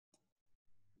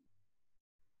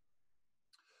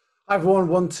Hi everyone,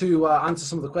 want to answer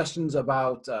some of the questions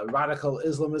about radical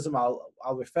Islamism. I'll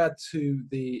refer to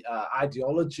the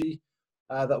ideology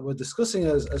that we're discussing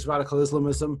as radical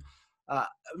Islamism,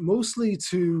 mostly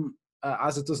to,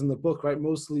 as it does in the book, right,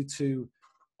 mostly to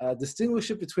distinguish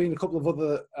it between a couple of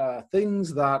other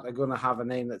things that are going to have a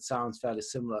name that sounds fairly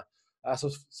similar.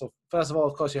 So first of all,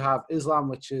 of course, you have Islam,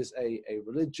 which is a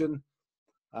religion.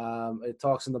 It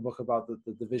talks in the book about the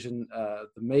division,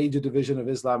 the major division of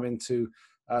Islam into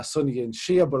Sunni and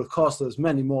Shia, but of course there's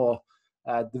many more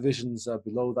divisions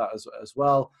below that as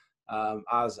well,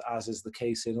 as is the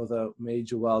case in other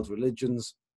major world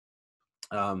religions.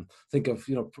 Think of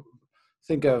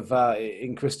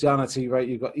in Christianity, right?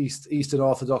 You've got Eastern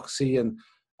Orthodoxy and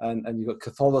you've got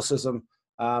Catholicism,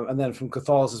 and then from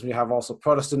Catholicism you have also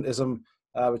Protestantism,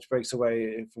 which breaks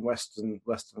away from Western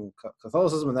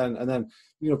Catholicism, and then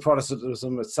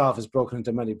Protestantism itself is broken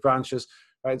into many branches,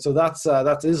 right? So that's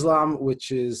Islam,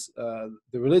 which is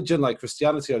the religion like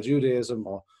Christianity or Judaism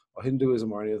or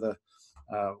Hinduism or any other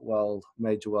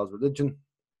major world religion.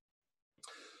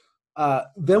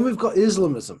 Then we've got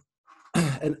Islamism,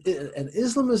 and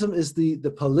Islamism is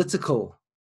the political,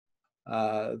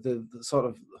 the sort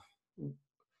of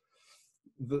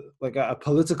like a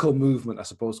political movement, I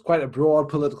suppose, quite a broad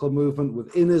political movement.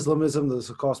 Within Islamism, there's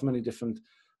of course many different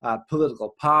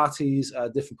political parties,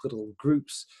 different political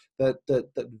groups that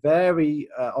vary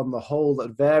on the whole,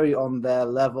 that vary on their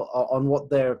level, on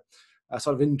what they're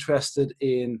sort of interested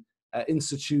in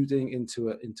instituting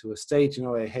into a state.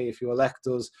 Hey, if you elect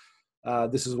us,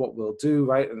 this is what we'll do,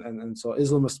 right? And so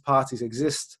Islamist parties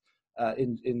exist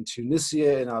in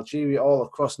Tunisia, in Algeria, all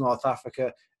across North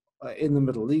Africa, in the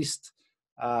Middle East.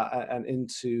 And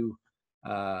into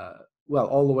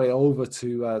all the way over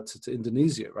to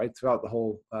Indonesia, right, throughout the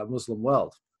whole Muslim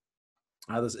world.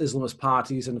 There's Islamist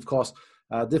parties, and of course,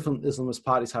 different Islamist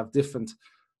parties have different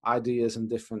ideas and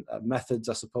different methods,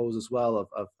 I suppose, as well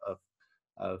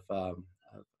of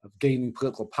gaining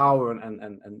political power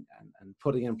and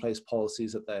putting in place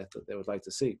policies that they would like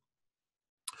to see.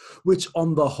 Which,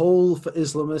 on the whole, for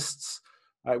Islamists,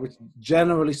 which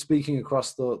generally speaking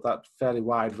across that fairly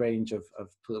wide range of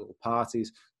political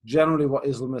parties, generally what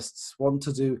Islamists want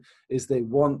to do is they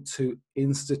want to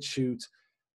institute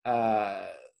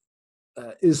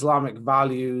Islamic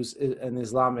values and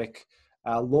Islamic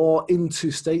law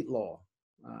into state law.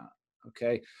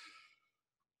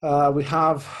 We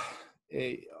have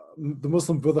the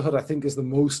Muslim Brotherhood, I think, is the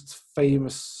most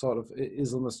famous sort of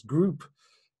Islamist group.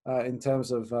 In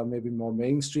terms of maybe more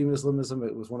mainstream Islamism,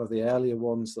 it was one of the earlier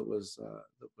ones that was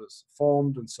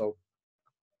formed, and so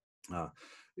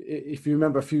if you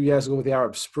remember a few years ago with the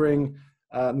Arab Spring,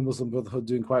 the Muslim Brotherhood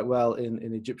doing quite well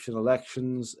in Egyptian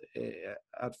elections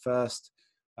at first,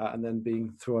 and then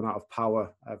being thrown out of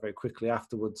power very quickly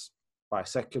afterwards by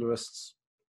secularists,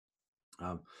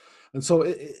 and so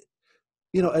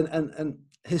and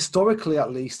historically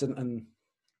at least, and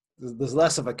there's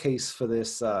less of a case for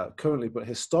this currently, but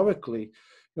historically,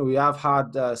 we have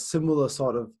had similar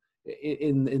sort of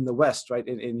in the West, right?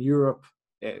 In Europe,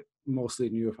 mostly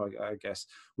in Europe, I guess,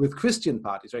 with Christian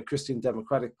parties, right? Christian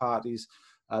democratic parties,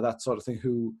 that sort of thing.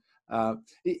 Who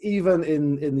even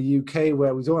in the UK,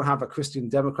 where we don't have a Christian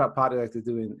Democrat party like they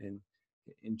do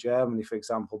in Germany, for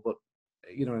example, but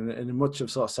in much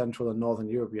of sort of Central and Northern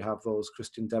Europe, you have those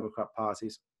Christian Democrat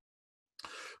parties.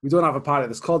 We don't have a party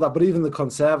that's called that, but even the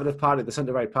Conservative Party, the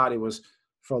centre-right party, was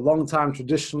for a long time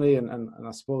traditionally, and I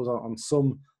suppose on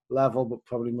some level, but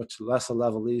probably much lesser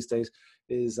level these days,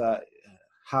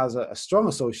 has a strong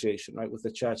association, right, with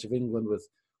the Church of England, with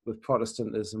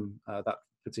Protestantism. That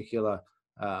particular,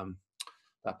 I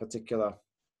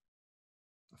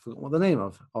forgot what the name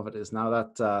of it is now.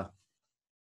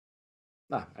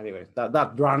 Anyway,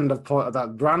 that brand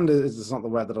is not the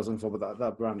word that I was looking for, but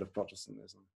that brand of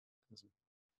Protestantism.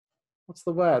 What's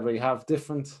the word where you have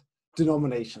different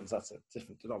denominations? That's it,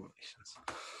 different denominations.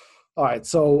 All right,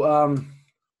 so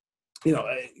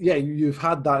you've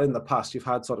had that in the past. You've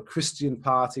had sort of Christian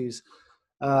parties.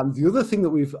 The other thing that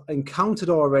we've encountered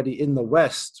already in the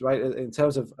West, right, in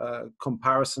terms of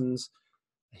comparisons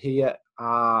here,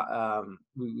 are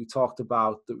we talked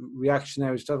about the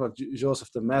reactionaries. We talked about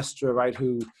Joseph de Maistre, right,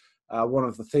 who one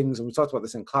of the things, and we talked about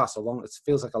this in class it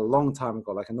feels like a long time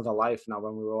ago, like another life now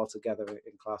when we were all together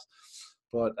in class.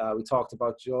 But we talked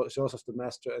about Joseph de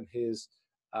Maistre and his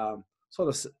sort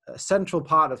of central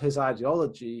part of his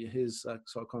ideology, his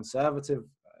sort of conservative,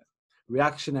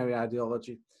 reactionary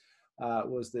ideology,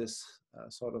 was this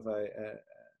sort of a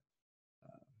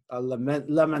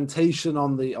lamentation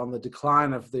on the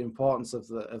decline of the importance of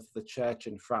the church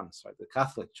in France, right? The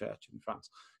Catholic Church in France.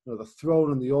 The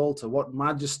throne and the altar, what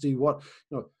majesty, what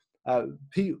uh,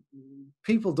 pe-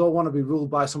 people don't want to be ruled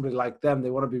by somebody like them.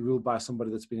 They want to be ruled by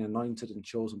somebody that's been anointed and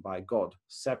chosen by God,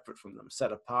 separate from them,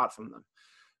 set apart from them.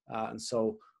 And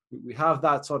so we have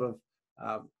that sort of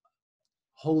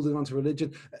holding on to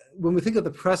religion. When we think of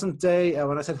the present day,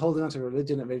 when I said holding on to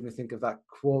religion, it made me think of that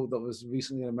quote that was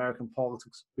recently in American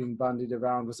politics being bandied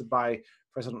around. Was it by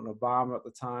President Obama at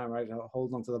the time, right?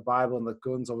 Holding on to the Bible and the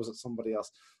guns, or was it somebody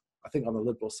else? I think on the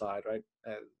liberal side, right?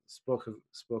 Spoken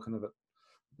of it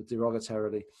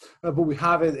derogatorily. But we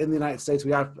have it in the United States.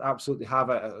 We absolutely have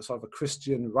a sort of a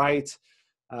Christian right.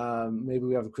 Maybe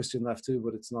we have a Christian left too,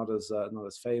 but it's not as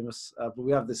famous. But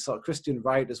we have this sort of Christian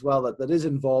right as well that is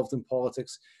involved in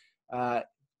politics,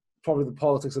 probably the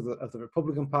politics of the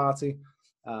Republican Party,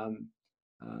 and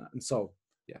so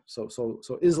yeah. So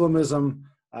Islamism,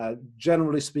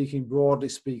 generally speaking, broadly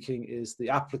speaking, is the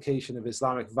application of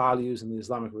Islamic values and the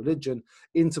Islamic religion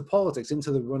into politics,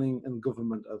 into the running and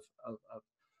government of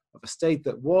a state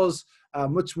that was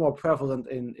much more prevalent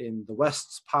in the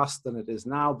West's past than it is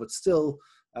now, but still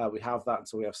we have that, and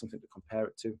so we have something to compare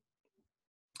it to.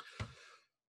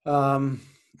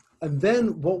 And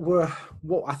then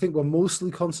what I think we're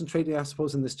mostly concentrating, I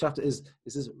suppose, in this chapter is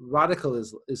this radical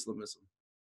Islamism.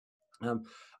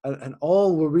 And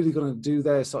all we're really going to do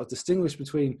there is sort of distinguish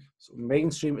between sort of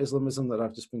mainstream Islamism that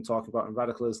I've just been talking about and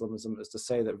radical Islamism, is to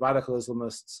say that radical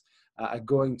Islamists are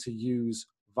going to use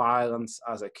violence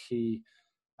as a key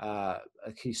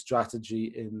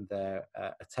strategy in their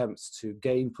attempts to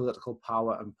gain political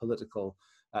power and political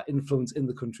influence in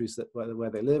the countries where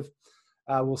they live.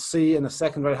 We'll see in a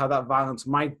second, right, how that violence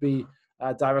might be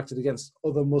directed against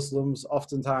other Muslims.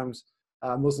 Oftentimes,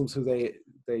 Muslims who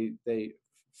they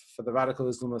for the radical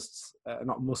Islamists are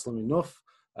not Muslim enough.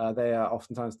 They are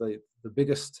oftentimes the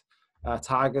biggest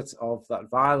target of that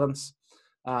violence.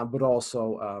 But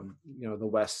also, the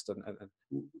West, and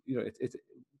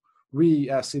we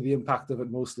see the impact of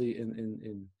it mostly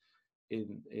in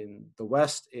the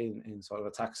West in sort of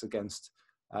attacks against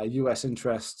U.S.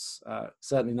 interests,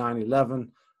 certainly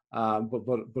 9/11,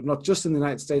 but not just in the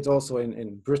United States, also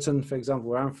in Britain, for example,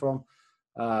 where I'm from,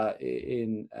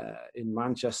 in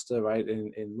Manchester, right,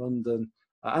 in London,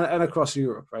 and across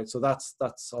Europe, right. So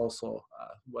that's also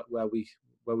where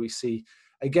we see,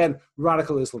 again,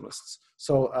 radical Islamists.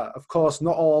 So, of course,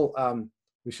 not all,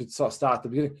 we should sort of start at the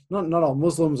beginning, not all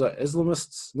Muslims are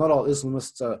Islamists, not all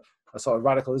Islamists are sort of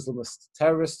radical Islamist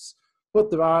terrorists,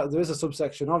 but there is a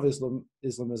subsection of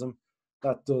Islamism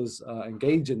that does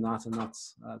engage in that, and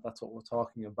that's what we're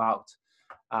talking about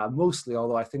mostly,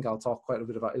 although I think I'll talk quite a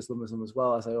bit about Islamism as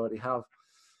well, as I already have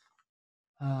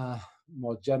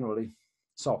more generally.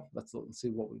 So let's look and see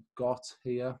what we've got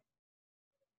here.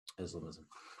 Islamism.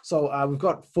 So we've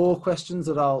got 4 questions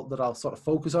that I'll sort of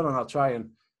focus on, and I'll try and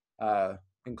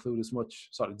include as much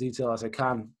sort of detail as I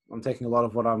can. I'm taking a lot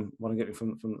of what I'm getting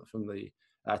from the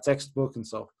textbook, and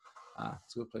so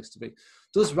it's a good place to be.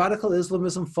 Does radical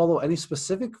Islamism follow any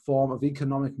specific form of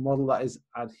economic model that is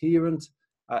adherent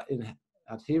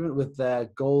with their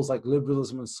goals, like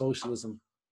liberalism and socialism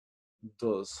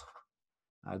do?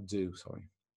 Sorry.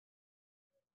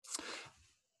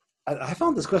 I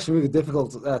found this question really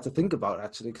difficult to think about,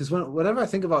 actually, because whenever I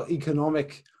think about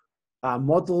economic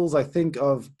models, I think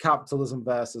of capitalism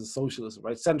versus socialism,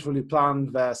 right? Centrally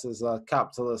planned versus a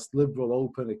capitalist, liberal,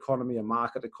 open economy, a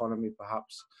market economy,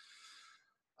 perhaps,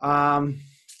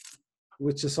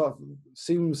 which is sort of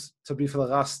seems to be for the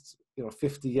last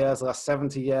 50 years, the last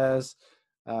 70 years,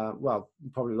 well,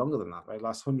 probably longer than that, right?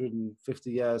 Last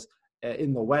 150 years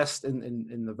in the West,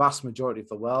 in the vast majority of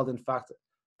the world, in fact.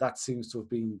 That seems to have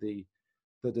been the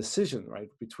decision,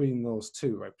 right, between those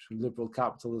two, right, between liberal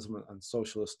capitalism and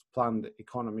socialist planned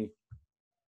economy,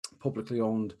 publicly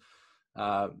owned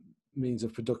means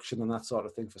of production and that sort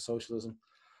of thing for socialism.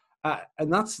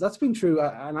 And that's been true.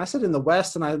 And I said in the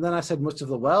West, and then I said much of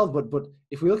the world, but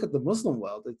if we look at the Muslim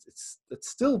world, it's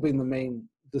still been the main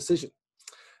decision.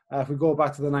 If we go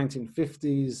back to the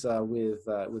 1950s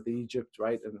with Egypt,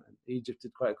 right, and Egypt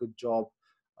did quite a good job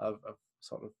of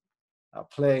sort of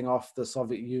playing off the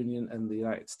Soviet Union and the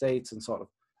United States and sort of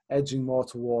edging more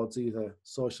towards either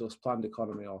socialist planned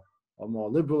economy or more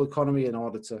liberal economy in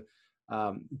order to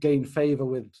gain favor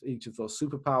with each of those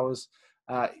superpowers.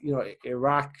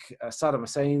 Iraq, Saddam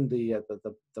Hussein, the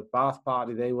Ba'ath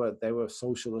Party, they were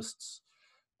socialists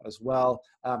as well.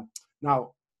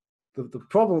 Now, the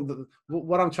problem,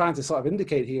 what I'm trying to sort of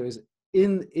indicate here is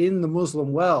in the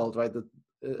Muslim world, right,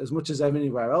 as much as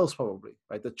anywhere else probably,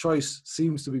 right, the choice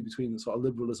seems to be between sort of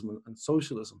liberalism and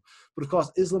socialism. But of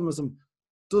course, Islamism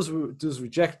does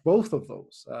reject both of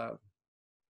those,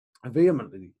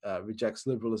 vehemently rejects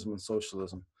liberalism and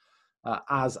socialism.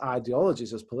 as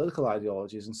ideologies, as political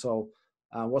ideologies. And so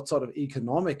what sort of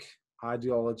economic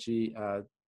ideology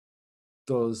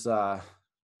does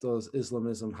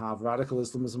Islamism have? Radical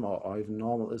Islamism or even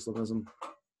normal Islamism?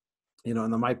 You know,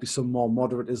 and there might be some more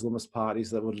moderate Islamist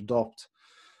parties that would adopt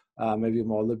maybe a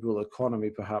more liberal economy,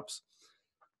 perhaps.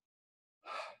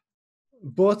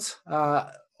 But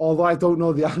although I don't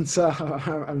know the answer,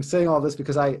 I'm saying all this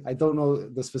because I don't know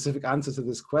the specific answer to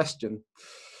this question.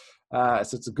 So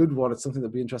it's a good one. It's something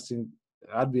that'd be interesting.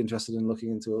 I'd be interested in looking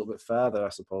into a little bit further, I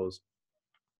suppose.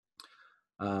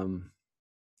 But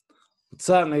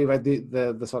certainly, right,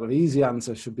 the sort of easy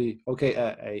answer should be, okay,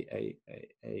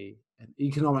 an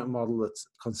economic model that's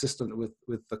consistent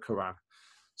with the Quran.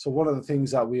 So one of the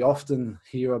things that we often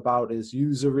hear about is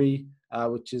usury,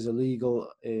 which is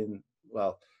illegal in,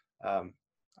 well,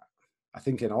 I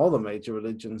think in all the major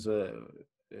religions.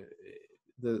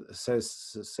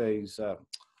 Says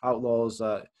outlaws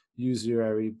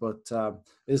usury, but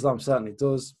Islam certainly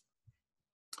does.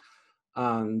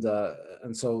 And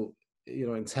so, you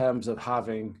know, in terms of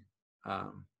having,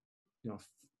 you know,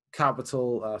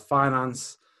 capital,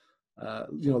 finance,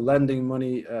 you know, lending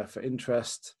money for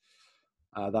interest,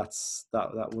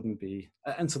 that wouldn't be,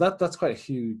 and so that's quite a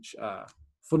huge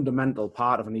fundamental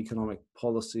part of an economic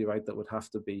policy, right? That would have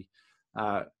to be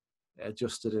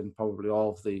adjusted in probably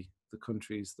all of the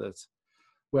countries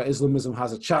where Islamism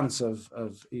has a chance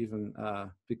of even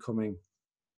becoming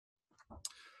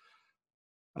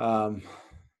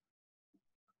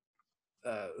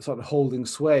sort of holding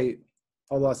sway.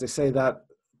 Although, as they say that,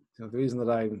 you know, the reason that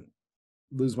I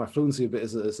lose my fluency a bit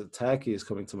is that Turkey is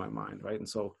coming to my mind, right? And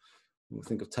so when we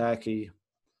think of Turkey,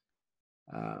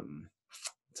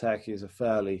 Turkey is a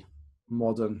fairly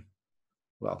modern,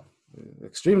 well,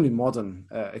 extremely modern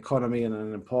economy, and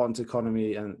an important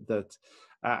economy, and that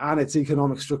and its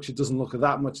economic structure doesn't look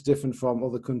that much different from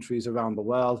other countries around the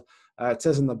world. It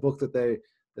says in the book that they're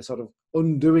sort of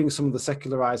undoing some of the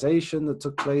secularization that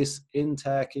took place in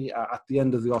Turkey at the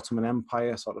end of the Ottoman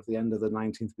Empire, sort of the end of the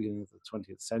 19th, beginning of the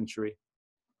 20th century,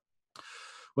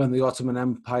 when the Ottoman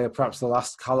Empire, perhaps the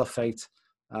last caliphate,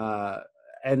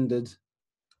 ended.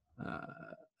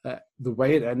 The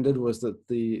way it ended was that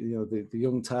the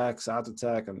young Turks,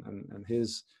 Ataturk and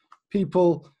his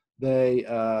people, they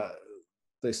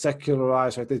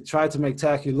secularized, right? They tried to make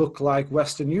Turkey look like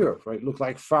Western Europe, right? Look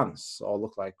like France, or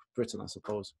look like Britain, I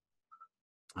suppose.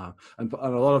 And a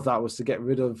lot of that was to get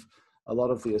rid of a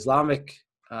lot of the Islamic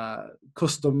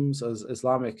customs as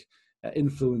Islamic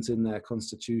influence in their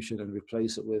constitution, and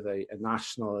replace it with a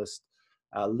nationalist,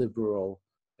 liberal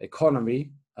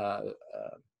economy.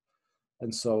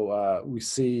 And so we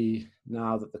see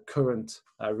now that the current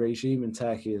regime in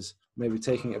Turkey is maybe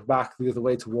taking it back the other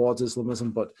way towards Islamism.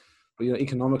 But you know,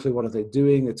 economically, what are they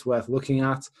doing? It's worth looking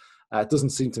at. It doesn't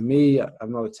seem to me,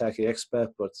 I'm not a Turkey expert,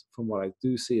 but from what I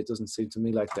do see, it doesn't seem to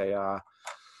me like they are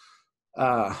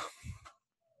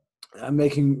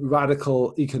making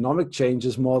radical economic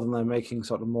changes more than they're making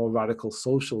sort of more radical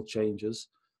social changes.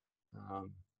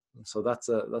 So that's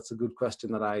a good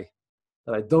question that I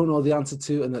don't know the answer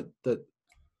to, and that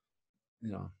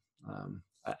you know,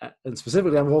 and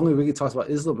specifically, I've only really talked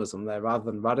about Islamism there rather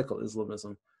than radical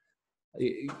Islamism.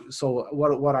 So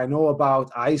what I know about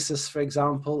ISIS, for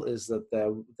example, is that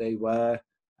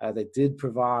they did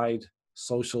provide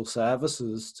social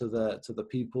services to the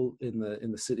people in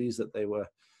the cities that they were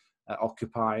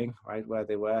occupying, right, where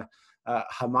they were.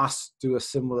 Hamas do a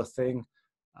similar thing,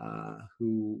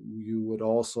 who you would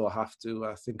also have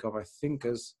to think of, I think,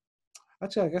 as,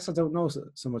 actually, I guess I don't know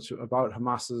so much about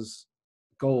Hamas's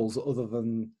goals other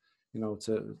than, you know,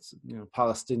 to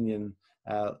Palestinian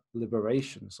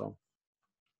liberation. So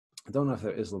I don't know if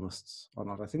they're Islamists or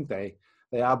not. I think they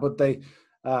are, but they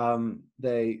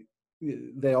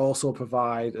also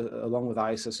provide, along with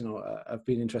ISIS, you know, have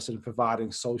been interested in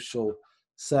providing social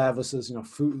services, you know,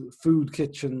 food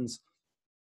kitchens,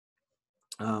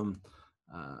 you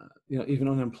know, even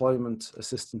unemployment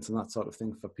assistance and that sort of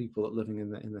thing for people living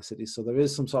in the cities. So there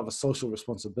is some sort of a social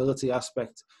responsibility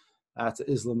aspect to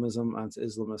Islamism and to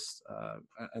Islamists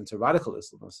and to radical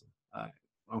Islamism.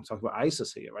 I'm talking about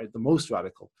ISIS here, right? The most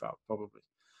radical, probably.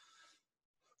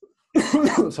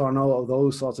 So I know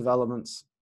those sorts of elements.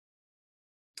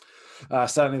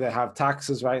 Certainly they have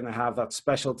taxes, right? And they have that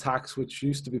special tax, which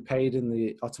used to be paid in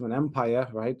the Ottoman Empire,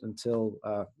 right? Until,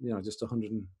 you know, just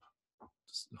 100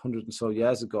 and so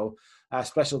years ago.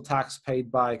 Special tax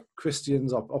paid by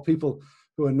Christians or people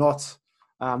who are not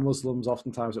Muslims.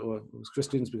 Oftentimes it was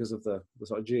Christians because of the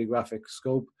sort of geographic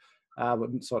scope,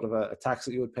 but sort of a tax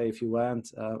that you would pay if you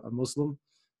weren't a Muslim,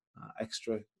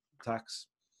 extra tax.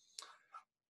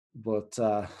 But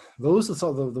those are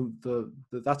sort of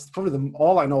that's probably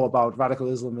all I know about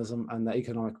radical Islamism and the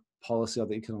economic policy or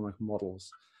the economic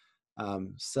models.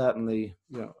 Certainly,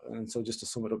 and so just to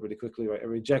sum it up really quickly, right, a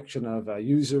rejection of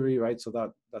usury, right? So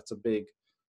that's a big,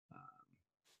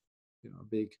 a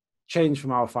big change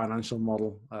from our financial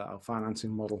model, our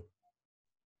financing model.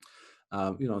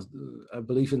 A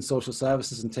belief in social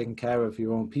services and taking care of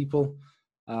your own people,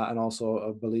 and also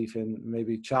a belief in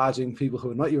maybe charging people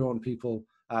who are not your own people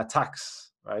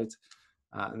tax, right?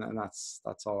 And that's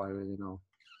all I really know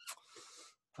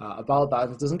about that.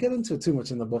 It doesn't get into too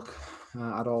much in the book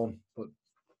at all. But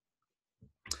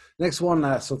next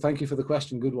one. So thank you for the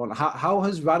question. Good one. How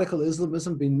has radical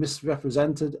Islamism been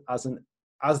misrepresented as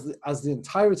the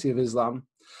entirety of Islam,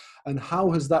 and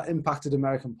how has that impacted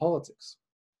American politics?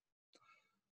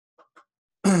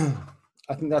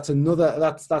 I think that's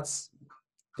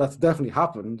definitely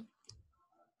happened.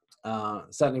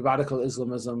 Certainly radical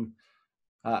Islamism,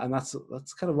 and that's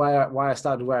kind of why I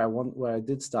started where I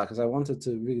did start, because I wanted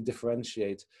to really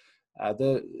differentiate.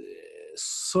 The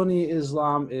Sunni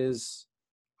Islam is,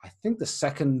 I think, the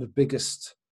second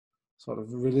biggest sort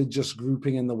of religious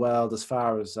grouping in the world as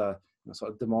far as sort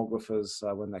of demographers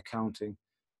when they're counting.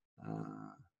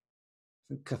 I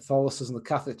think Catholicism, the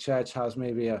Catholic Church, has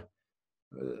maybe a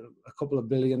couple of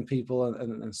billion people,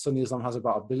 and Sunni Islam has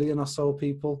about 1 billion or so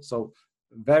people. So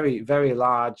very, very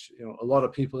large, a lot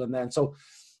of people in there. And so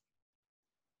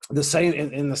the same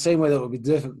in the same way that it would be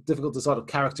difficult to sort of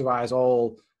characterize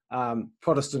all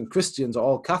Protestant Christians or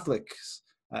all Catholics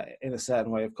in a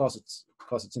certain way. Of course,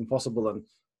 it's impossible and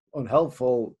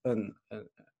unhelpful, and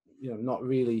not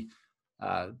really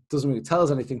doesn't really tell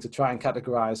us anything to try and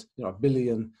categorize 1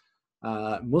 billion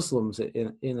Muslims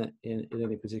in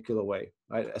any particular way,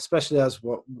 right? Especially as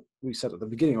what we said at the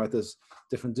beginning, right? There's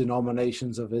different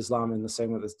denominations of Islam in the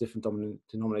same way there's different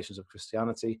denominations of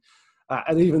Christianity,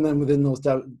 and even then within those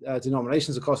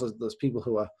denominations, of course, there's people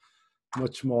who are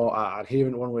much more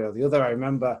adherent one way or the other. I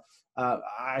remember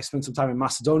I spent some time in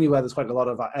Macedonia, where there's quite a lot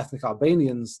of ethnic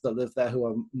Albanians that live there who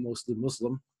are mostly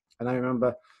Muslim, and I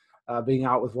remember being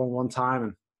out with one time,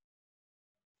 and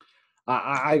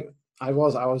I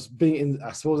was being,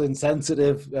 I suppose,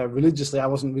 insensitive religiously. I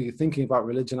wasn't really thinking about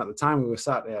religion at the time. We were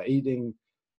sat there eating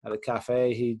at a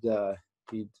cafe. He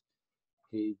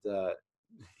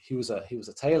was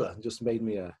a tailor and just made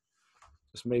me a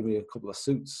couple of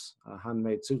suits,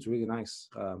 handmade suits, really nice,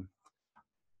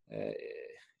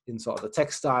 in sort of the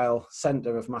textile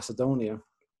center of Macedonia.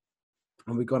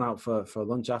 And we'd gone out for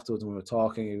lunch afterwards, and we were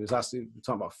talking. We were talking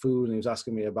about food, and he was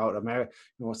asking me about America.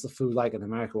 What's the food like in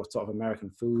America? What sort of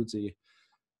American foods are you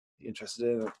interested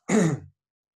in?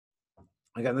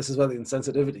 Again, this is where the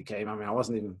insensitivity came. I mean, I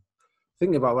wasn't even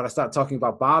thinking about when I started talking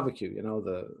about barbecue,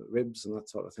 the ribs and that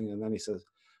sort of thing. And then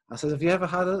I said, have you ever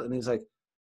had it? And he's like,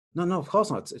 no, of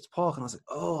course not. It's pork. And I was like,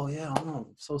 oh yeah, I'm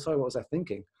so sorry. What was I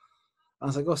thinking? And I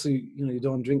was like, oh, so you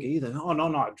don't drink either? Oh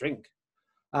no, I drink.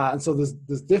 And so there's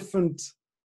different,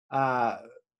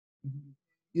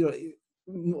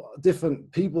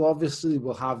 different people obviously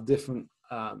will have different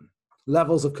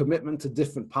levels of commitment to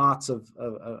different parts of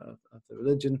the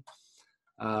religion.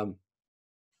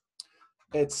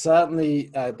 It's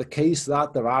certainly the case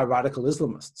that there are radical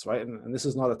Islamists, right? And this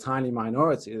is not a tiny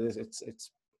minority.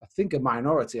 It's I think a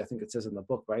minority. I think it says in the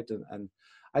book, right? And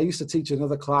I used to teach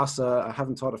another class. I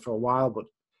haven't taught it for a while, but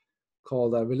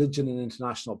called Religion and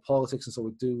International Politics. And so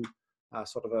we do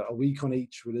sort of a week on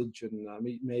each religion,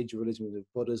 major religion. We do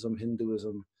Buddhism,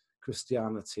 Hinduism,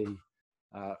 Christianity,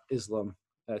 Islam,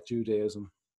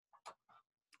 Judaism.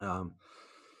 And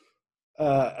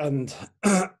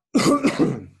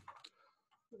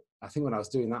I think when I was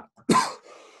doing that,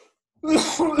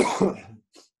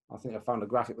 I think I found a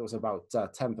graphic that was about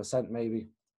 10% maybe.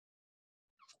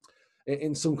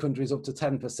 In some countries up to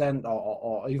 10%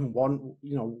 or even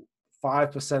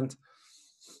 5%,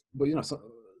 but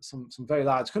some very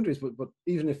large countries, but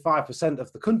even if 5%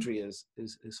 of the country is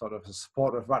sort of a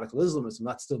supporter of radical Islamism,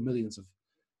 that's still millions of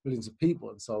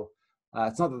people. And so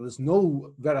it's not that there's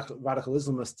no radical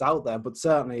Islamists out there, but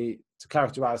certainly to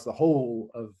characterize the whole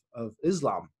of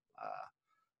Islam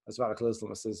as radical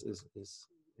Islamist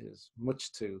is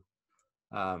much too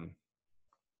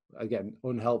again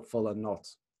unhelpful and not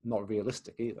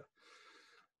realistic either.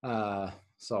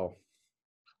 So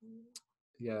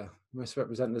yeah,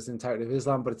 misrepresented as the entirety of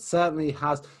Islam, but it certainly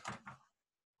has,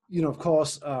 of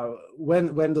course,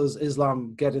 when does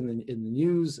Islam get in the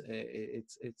news?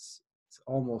 It's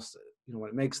almost, when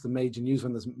it makes the major news,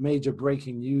 when there's major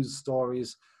breaking news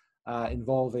stories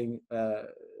involving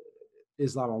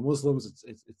Islam or Muslims.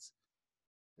 It's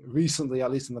recently,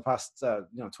 at least in the past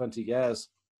 20 years,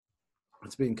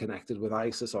 It's being connected with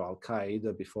ISIS or Al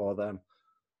Qaeda before them,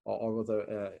 or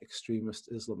other extremist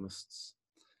Islamists.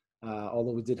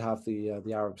 Although we did have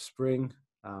the Arab Spring,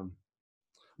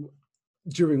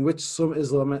 during which some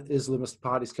Islamist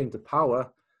parties came to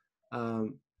power,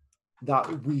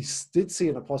 that we did see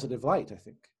in a positive light, I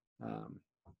think.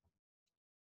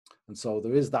 And so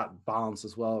there is that balance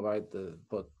as well, right?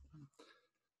 But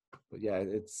yeah,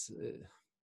 it's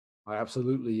I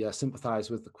absolutely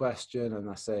sympathize with the question, and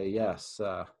I say yes.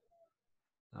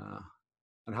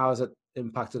 And how has it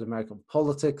impacted American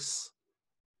politics?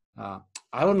 I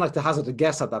wouldn't like to hazard a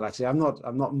guess at that. Actually, I'm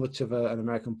not much of an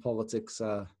American politics.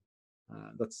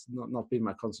 That's not been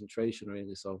my concentration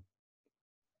really. So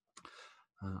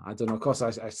I don't know. Of course,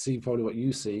 I see probably what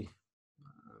you see,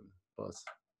 but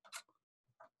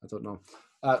I don't know.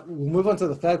 We'll move on to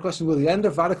the third question. Will the end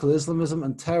of radical Islamism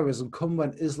and terrorism come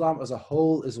when Islam as a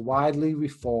whole is widely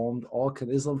reformed, or can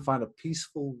Islam find a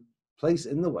peaceful place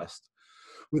in the West,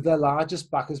 with their largest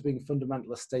backers being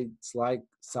fundamentalist states like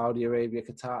Saudi Arabia,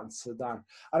 Qatar, and Sudan?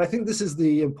 And I think this is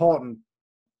the important,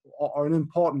 or an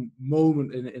important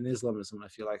moment in Islamism, I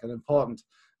feel like, an important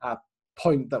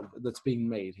point that's being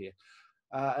made here.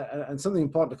 And something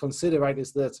important to consider, right,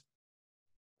 is that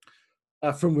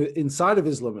from inside of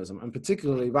Islamism, and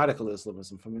particularly radical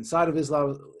Islamism, from inside of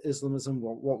Islamism,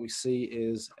 what we see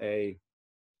is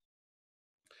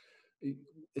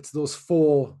it's those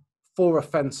four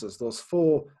offenses, those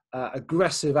four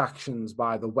aggressive actions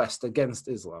by the West against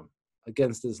Islam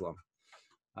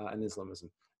and Islamism.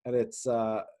 And it's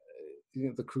the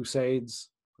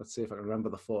Crusades. Let's see if I can remember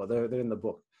the four. They're in the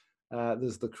book.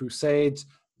 There's the Crusades.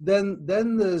 Then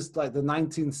there's like the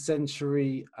 19th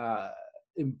century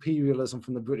imperialism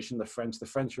from the British and the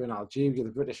French are in Algeria, the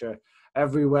British are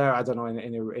everywhere. I don't know,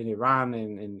 in Iran,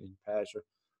 in Persia,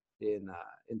 in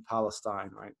Palestine,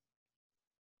 right?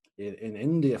 In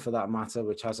India, for that matter,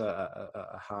 which has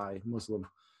a high Muslim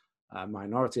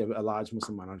minority, a large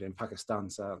Muslim minority, in Pakistan,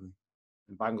 certainly,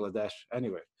 in Bangladesh.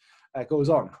 Anyway, it goes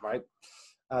on, right?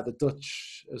 The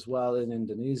Dutch as well in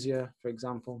Indonesia, for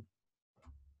example,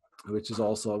 which is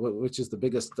the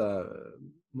biggest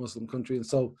Muslim country. And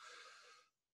so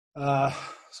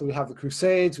we have the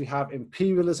Crusades, we have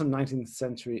imperialism, 19th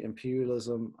century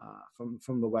imperialism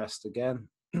from the West again.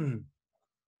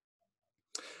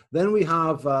 Then we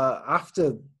have,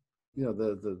 after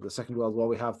the Second World War,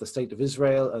 we have the State of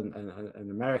Israel and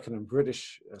American and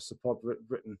British support,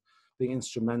 Britain being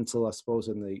instrumental, I suppose,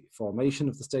 in the formation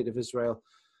of the State of Israel.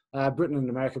 Britain and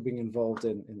America being involved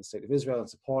in the State of Israel and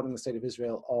supporting the State of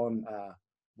Israel on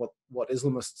what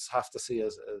Islamists have to see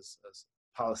as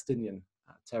Palestinian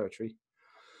territory.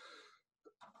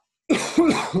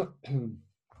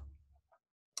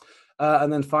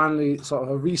 And then finally, sort of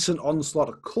a recent onslaught,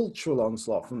 a cultural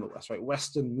onslaught from the West, right?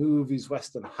 Western movies,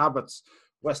 Western habits,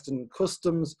 Western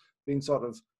customs being sort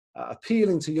of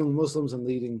appealing to young Muslims and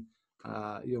leading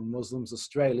young Muslims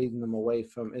astray, leading them away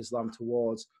from Islam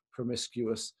towards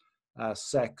promiscuous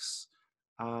sex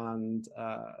and,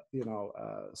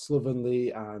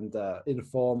 slovenly and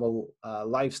informal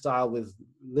lifestyle with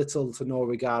little to no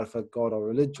regard for God or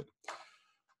religion.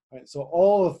 Right? So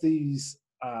all of these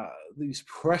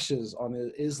pressures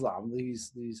on Islam,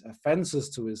 these offenses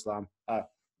to Islam,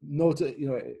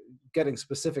 getting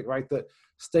specific, right? The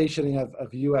stationing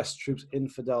of U.S. troops,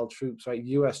 infidel troops, right?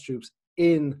 U.S. troops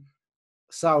in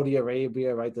Saudi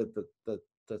Arabia, right?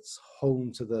 That's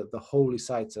home to the holy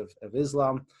sites of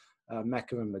Islam,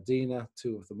 Mecca and Medina,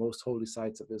 two of the most holy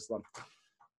sites of Islam.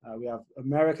 We have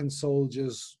American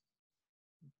soldiers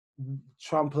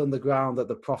trampling the ground that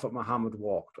the Prophet Muhammad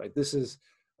walked, right? This is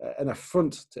an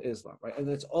affront to Islam, right? And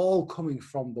it's all coming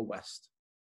from the West.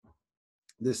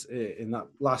 This, in that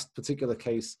last particular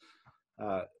case,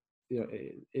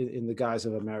 in the guise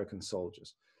of American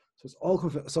soldiers. So it's all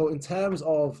coming from, so in terms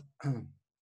of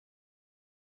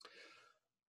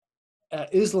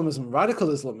Islamism, radical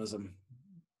Islamism,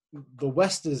 the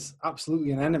West is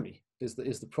absolutely an enemy, is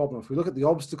the problem. If we look at the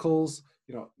obstacles,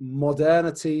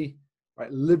 modernity,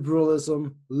 right,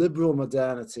 liberalism, liberal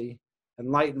modernity,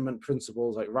 Enlightenment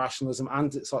principles like rationalism,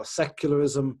 sort of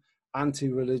secularism,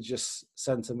 anti-religious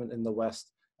sentiment in the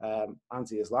West,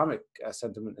 anti-Islamic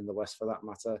sentiment in the West, for that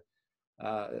matter,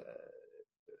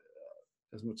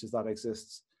 as much as that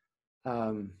exists.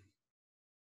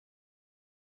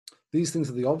 These things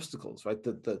are the obstacles, right,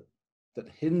 that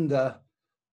hinder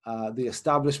the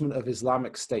establishment of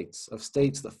Islamic states, of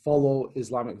states that follow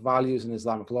Islamic values and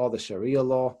Islamic law, the Sharia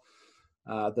law,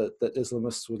 that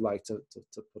Islamists would like to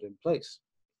put in place.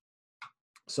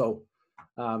 So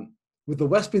with the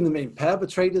West being the main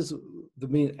perpetrators, the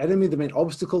main enemy, the main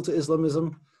obstacle to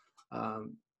Islamism,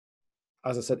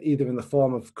 as I said, either in the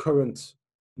form of current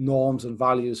norms and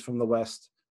values from the West,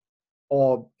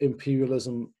 or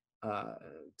imperialism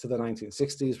to the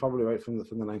 1960s, probably right from the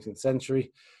 19th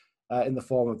century, in the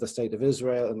form of the State of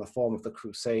Israel, in the form of the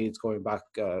Crusades going back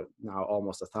now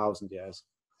almost 1,000 years.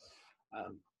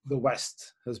 The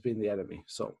West has been the enemy.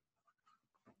 So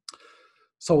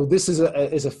this is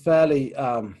a fairly,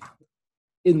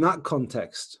 in that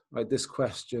context, right? This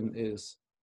question is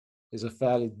a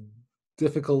fairly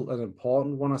difficult and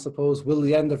important one, I suppose. Will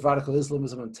the end of radical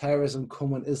Islamism and terrorism come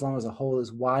when Islam as a whole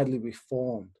is widely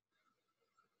reformed?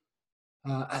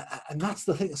 And that's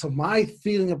the thing. So my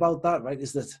feeling about that, right,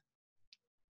 is that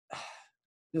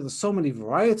there's so many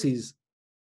varieties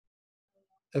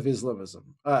of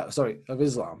Islamism. Of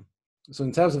Islam. So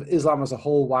in terms of Islam as a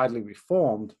whole widely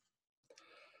reformed,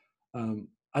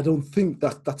 I don't think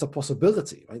that that's a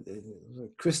possibility, right?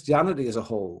 Christianity as a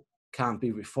whole can't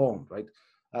be reformed, right?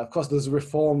 Of course, there's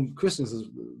reformed Christians,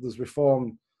 there's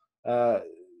reformed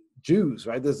Jews,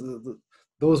 right?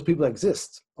 Those people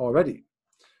exist already.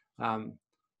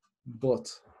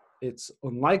 But it's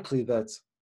unlikely that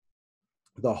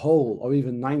the whole, or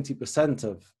even 90%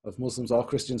 of Muslims or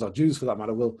Christians or Jews for that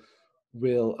matter, will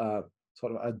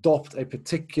sort of adopt a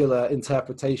particular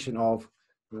interpretation of,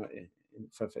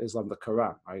 for Islam, the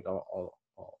Quran, right, or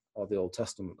the Old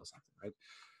Testament or something,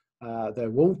 right? There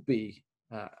won't be.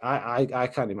 I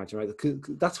can't imagine, right?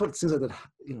 That's what it seems like,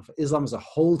 that for Islam as a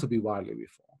whole to be widely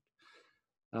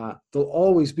reformed. There'll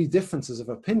always be differences of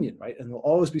opinion, right? And there'll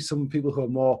always be some people who are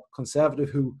more conservative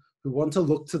who want to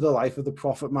look to the life of the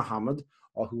Prophet Muhammad,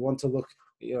 or who want to look,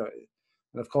 and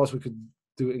of course we could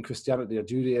do it in Christianity or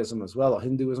Judaism as well, or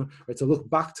Hinduism, right? To look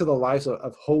back to the lives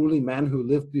of holy men who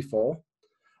lived before,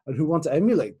 and who want to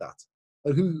emulate that,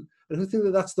 and who think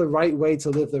that that's the right way to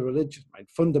live their religion, right?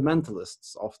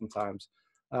 Fundamentalists, oftentimes,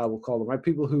 we'll call them, right?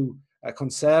 People who are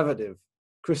conservative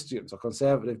Christians or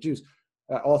conservative Jews,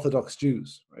 Orthodox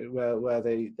Jews, right? Where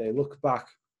they look back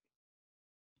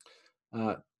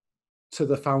to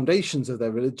the foundations of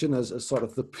their religion as sort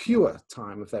of the pure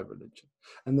time of their religion.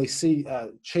 And they see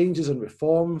changes and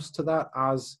reforms to that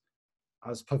as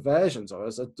perversions or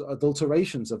as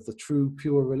adulterations of the true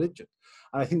pure religion.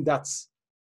 And I think that's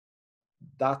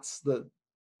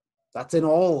in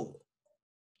all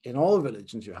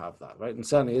religions you have that, right? And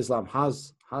certainly Islam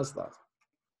has that.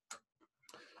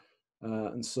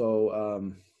 And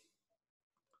so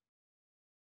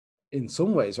in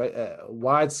some ways, right,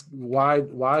 wide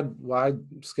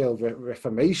scale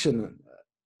reformation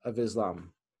of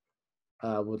Islam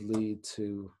would lead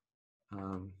to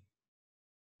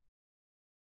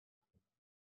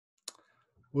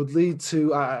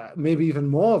maybe even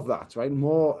more of that, right?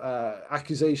 More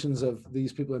accusations of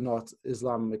these people are not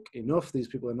Islamic enough, these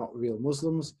people are not real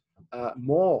Muslims,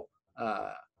 more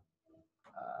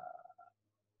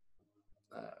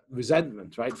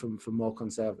resentment, right, from more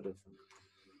conservative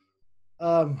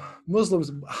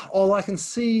Muslims. All I can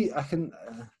see,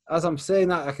 as I'm saying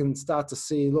that, I can start to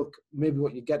see, look, maybe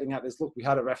what you're getting at is, look, we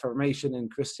had a Reformation in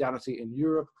Christianity in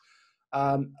Europe.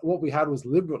 What we had was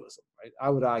liberalism, right? I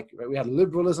would argue, right? We had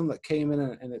liberalism that came in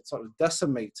and it sort of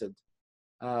decimated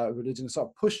religion, sort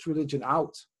of pushed religion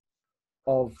out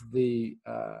of the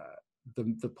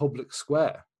public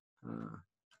square.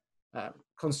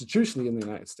 Constitutionally in the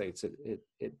United States,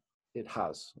 it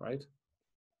has, right?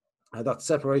 That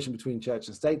separation between church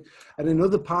and state. And in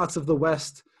other parts of the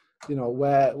West,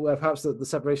 where perhaps the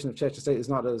separation of church and state is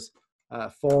not as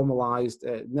formalized,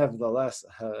 nevertheless,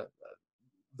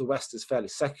 the West is fairly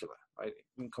secular, right,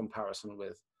 in comparison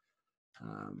with.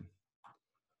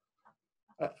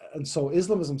 And so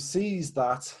Islamism sees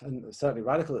that, and certainly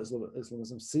radical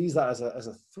Islamism sees that as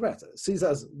a threat. It sees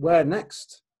that as, where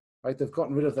next, right? They've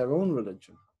gotten rid of their own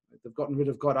religion. Right? They've gotten rid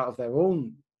of God out of their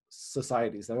own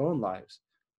societies, their own lives.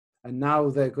 And now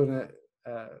they're going to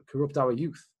corrupt our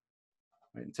youth,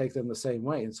 right, and take them the same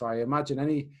way. And so I imagine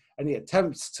any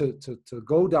attempts to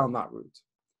go down that route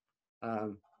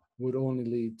would only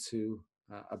lead to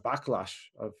a backlash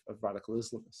of radical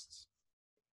Islamists.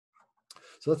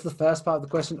 So that's the first part of the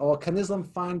question. Or can Islam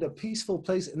find a peaceful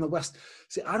place in the West?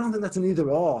 See, I don't think that's an either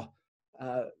or.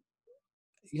 I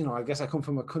guess I come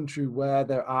from a country where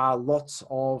there are lots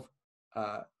of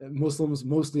Muslims,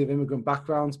 mostly of immigrant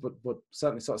backgrounds, but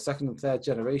certainly sort of second and third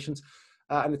generations.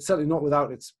 And it's certainly not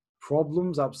without its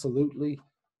problems, absolutely.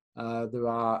 There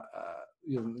are,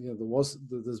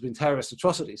 there's been terrorist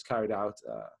atrocities carried out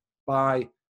by,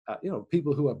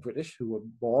 people who are British, who were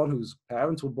born, whose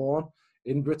parents were born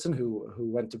in Britain, who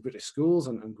went to British schools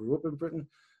and grew up in Britain,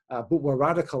 but were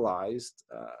radicalized,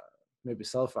 maybe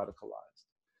self-radicalized,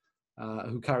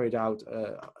 who carried out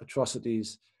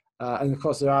atrocities and of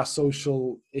course there are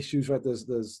social issues, right?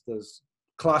 There's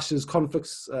clashes,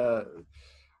 conflicts,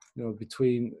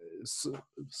 between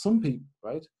some people,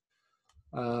 right?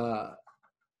 But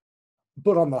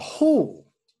on the whole,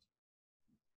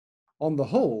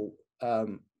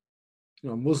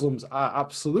 Muslims are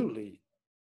absolutely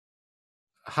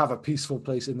have a peaceful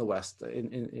place in the West,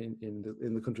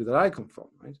 in the country that I come from,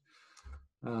 right?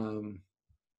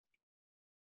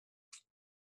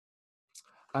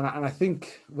 And I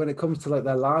think when it comes to like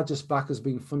their largest backers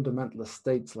being fundamentalist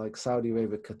states like Saudi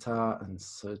Arabia, Qatar, and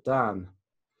Sudan,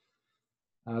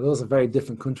 those are very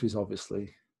different countries,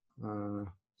 obviously.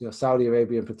 Saudi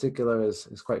Arabia in particular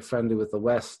is quite friendly with the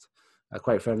West,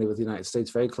 quite friendly with the United States,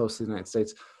 very close to the United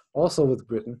States, also with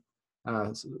Britain.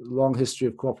 Long history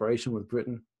of cooperation with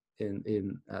Britain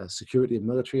in security and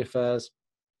military affairs.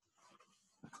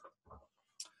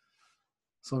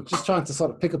 So I'm just trying to sort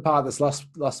of pick apart this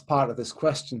last part of this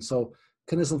question. So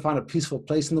can Islam find a peaceful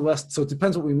place in the West? So it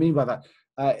depends what we mean by that.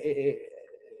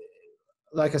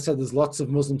 Like I said, there's lots of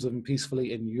Muslims living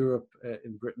peacefully in Europe,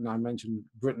 in Britain. I mentioned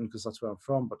Britain because that's where I'm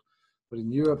from, but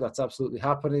in Europe, that's absolutely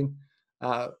happening.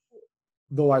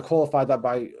 Though I qualify that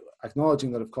by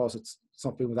acknowledging that, of course, it's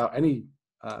something without any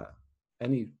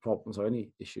problems or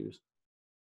any issues,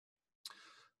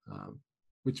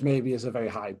 which maybe is a very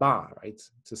high bar, right?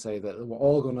 To say that we're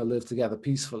all going to live together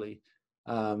peacefully,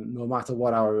 no matter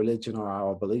what our religion or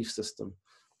our belief system.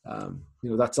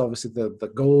 That's obviously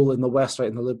the goal in the West, right?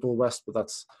 In the liberal West, but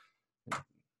it's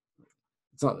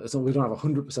not. We don't have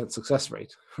 100% success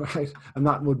rate, right? And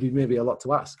that would be maybe a lot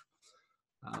to ask.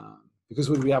 Because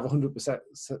when we have 100%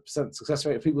 success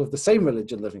rate of people of the same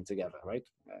religion living together, right?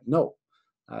 No,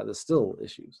 there's still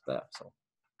issues there.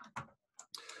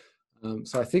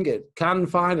 So I think it can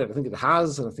find it. I think it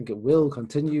has, and I think it will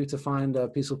continue to find a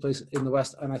peaceful place in the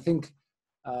West. And I think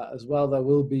as well there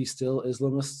will be still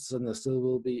Islamists, and there still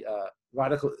will be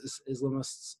radical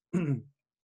Islamists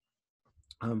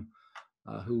who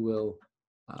will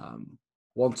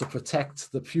want to protect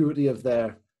the purity of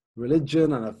their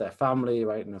religion and of their family,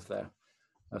 right, and of their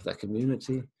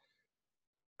community,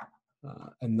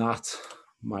 and that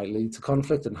might lead to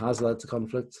conflict and has led to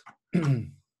conflict.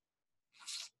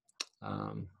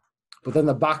 But then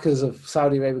the backers of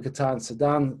Saudi Arabia, Qatar, and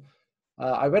Sudan,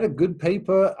 I read a good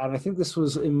paper, and I think this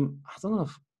was in, I don't know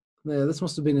if, yeah, this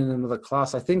must have been in another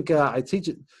class. I think I teach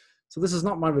it. So this is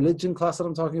not my religion class that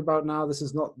I'm talking about now. This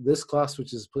is not this class,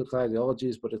 which is political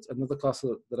ideologies, but it's another class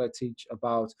that I teach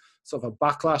about sort of a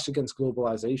backlash against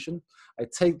globalization. I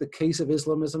take the case of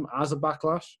Islamism as a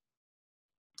backlash.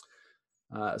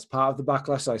 As part of the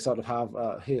backlash, I sort of have,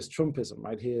 here's Trumpism,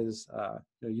 right? Here's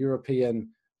European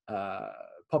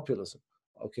populism.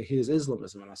 Okay, here's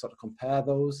Islamism, and I sort of compare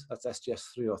those. That's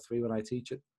SGS 303 when I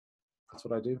teach it. That's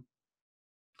what I do.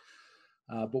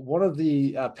 But one of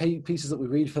the pieces that we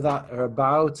read for that are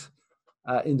about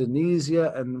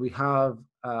Indonesia, and we have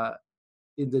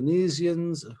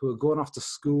Indonesians who are going off to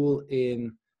school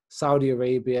in Saudi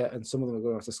Arabia, and some of them are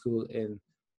going off to school in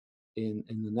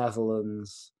the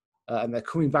Netherlands, and they're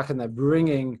coming back and they're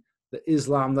bringing the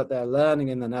Islam that they're learning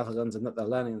in the Netherlands and that they're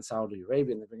learning in Saudi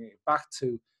Arabia, and they're bringing it back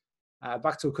to a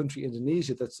country,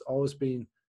 Indonesia, that's always been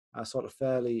sort of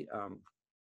fairly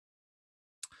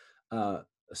a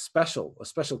special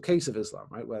case of Islam,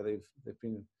 right, where they've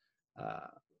been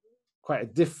quite a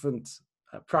different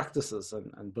practices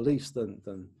and beliefs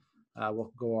than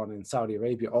what go on in Saudi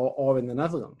Arabia or in the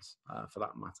Netherlands, for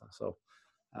that matter. So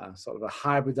sort of a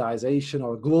hybridization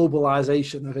or a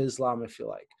globalization of Islam, if you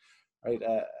like, right?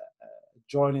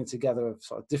 Joining together of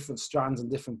sort of different strands and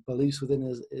different beliefs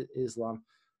within Islam,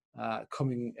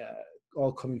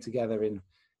 all coming together in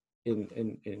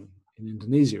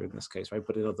Indonesia in this case, right?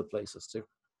 But in other places too.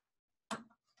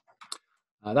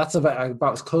 That's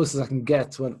about as close as I can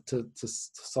get to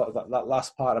sort of that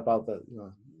last part about the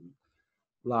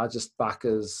largest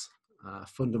backers,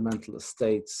 fundamentalist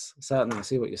states. Certainly, I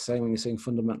see what you're saying when you're saying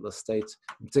fundamentalist states,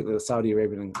 particularly Saudi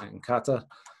Arabia and Qatar.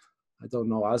 I don't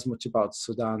know as much about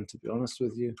Sudan, to be honest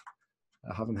with you.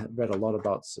 I haven't read a lot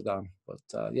about Sudan, but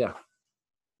yeah,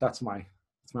 that's my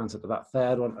answer to that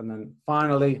third one. And then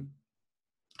finally,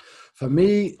 for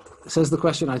me, says the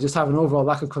question, I just have an overall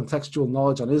lack of contextual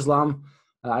knowledge on Islam.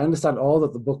 I understand all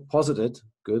that the book posited,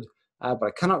 good, but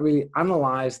I cannot really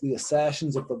analyze the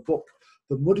assertions of the book.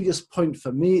 The muddiest point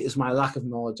for me is my lack of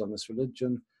knowledge on this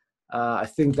religion. I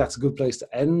think that's a good place to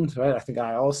end, right? I think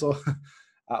I also,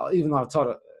 even though I've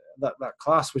taught that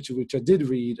class, which I did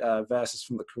read verses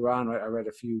from the Quran, right? I read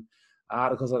a few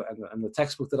articles and the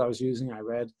textbook that I was using, I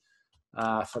read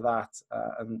for that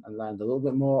and learned a little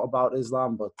bit more about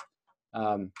Islam. But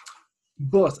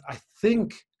I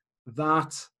think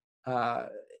that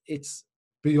it's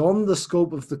beyond the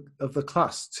scope of the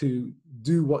class to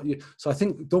do what you. So I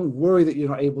think don't worry that you're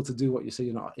not able to do what you say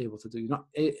you're not able to do.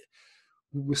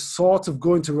 We're sort of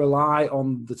going to rely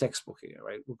on the textbook here,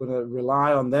 right? We're going to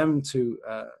rely on them to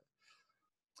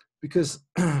because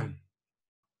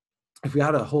if we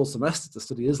had a whole semester to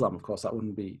study Islam, of course, that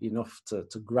wouldn't be enough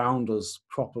to ground us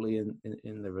properly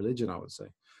in the religion, I would say.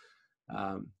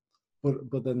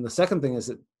 But then the second thing is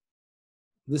that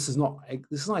this is not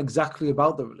exactly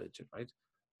about the religion, right?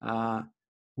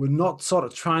 We're not sort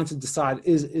of trying to decide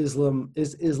is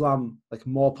Islam like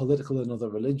more political than other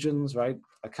religions, right?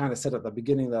 I kind of said at the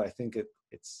beginning that I think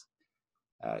it's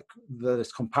that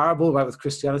it's comparable, right, with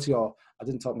Christianity, or I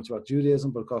didn't talk much about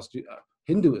Judaism, but of course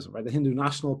Hinduism, right? The Hindu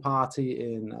National Party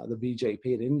in the BJP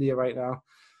in India right now.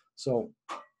 So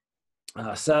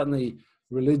certainly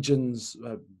religions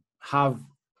have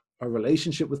a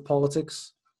relationship with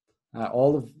politics.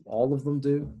 All of them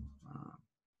do.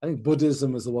 I think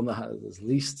Buddhism is the one that has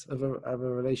least of a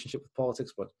relationship with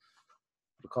politics, but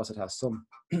of course it has some.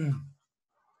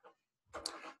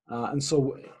 And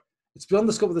so it's beyond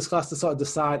the scope of this class to sort of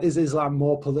decide, is Islam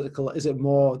more political? Is it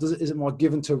more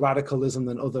given to radicalism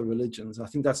than other religions? I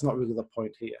think that's not really the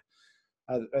point here.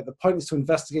 The point is to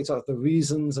investigate sort of the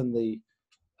reasons and the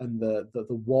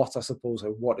what, I suppose,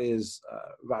 or what is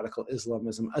radical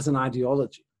Islamism as an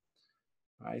ideology,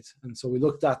 right? And so we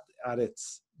looked at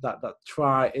its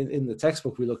in the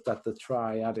textbook. We looked at the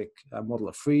triadic model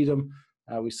of freedom.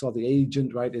 We saw the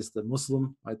agent, right, is the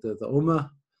Muslim, right, the ummah,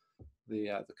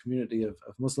 the community of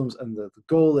Muslims, and the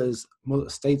goal is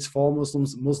states for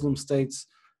Muslims, Muslim states,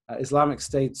 Islamic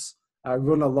states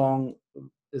run along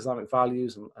Islamic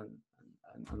values and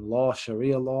law,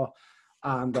 Sharia law,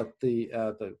 and that the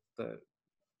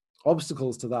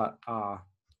obstacles to that are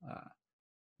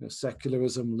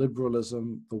secularism,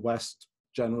 liberalism, the West,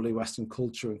 generally Western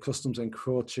culture and customs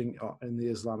encroaching in the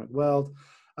Islamic world,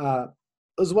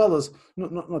 as well as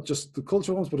not just the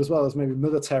cultural ones, but as well as maybe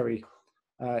military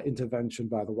intervention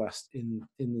by the West in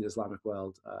the Islamic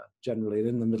world generally, and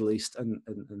in the Middle East and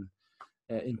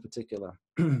in particular.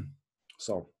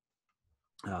 So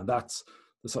that's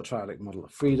the sort of triadic model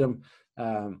of freedom.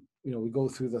 We go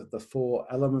through the four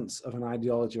elements of an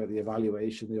ideology, right? The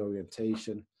evaluation, the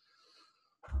orientation,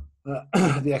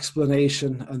 the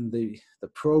explanation, and the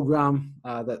program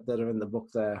that are in the book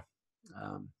there.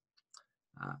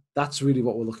 That's really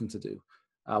what we're looking to do.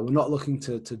 We're not looking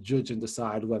to judge and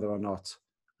decide whether or not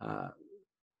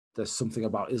there's something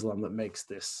about Islam that makes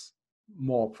this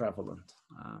more prevalent.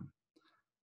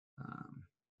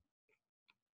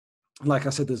 Like I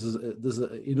said, there's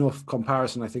enough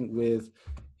comparison, I think, with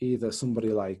either somebody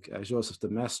like Joseph de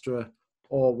Maistre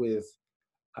or with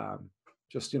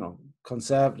just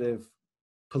conservative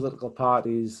political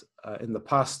parties in the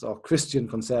past, or Christian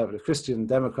conservative, Christian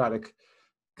democratic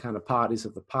kind of parties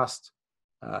of the past,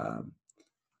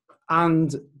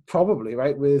 and probably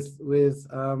right with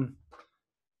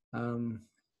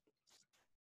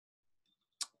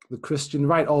the Christian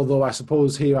right. Although I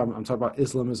suppose here I'm talking about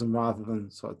Islamism rather than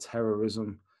sort of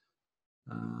terrorism.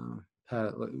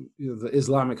 The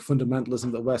Islamic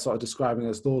fundamentalism that we're sort of describing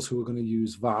as those who are going to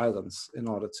use violence in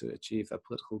order to achieve their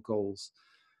political goals.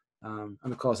 And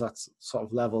of course, that's sort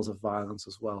of levels of violence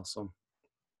as well. So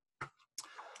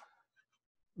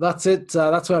that's it.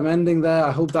 That's where I'm ending there.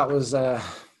 I hope that was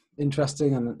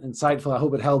interesting and insightful. I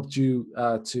hope it helped you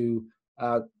to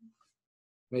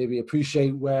maybe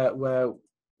appreciate where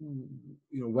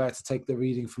to take the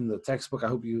reading from the textbook. I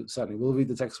hope you certainly will read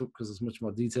the textbook because there's much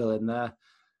more detail in there.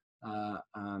 I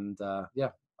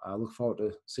look forward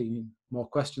to seeing more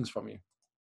questions from you.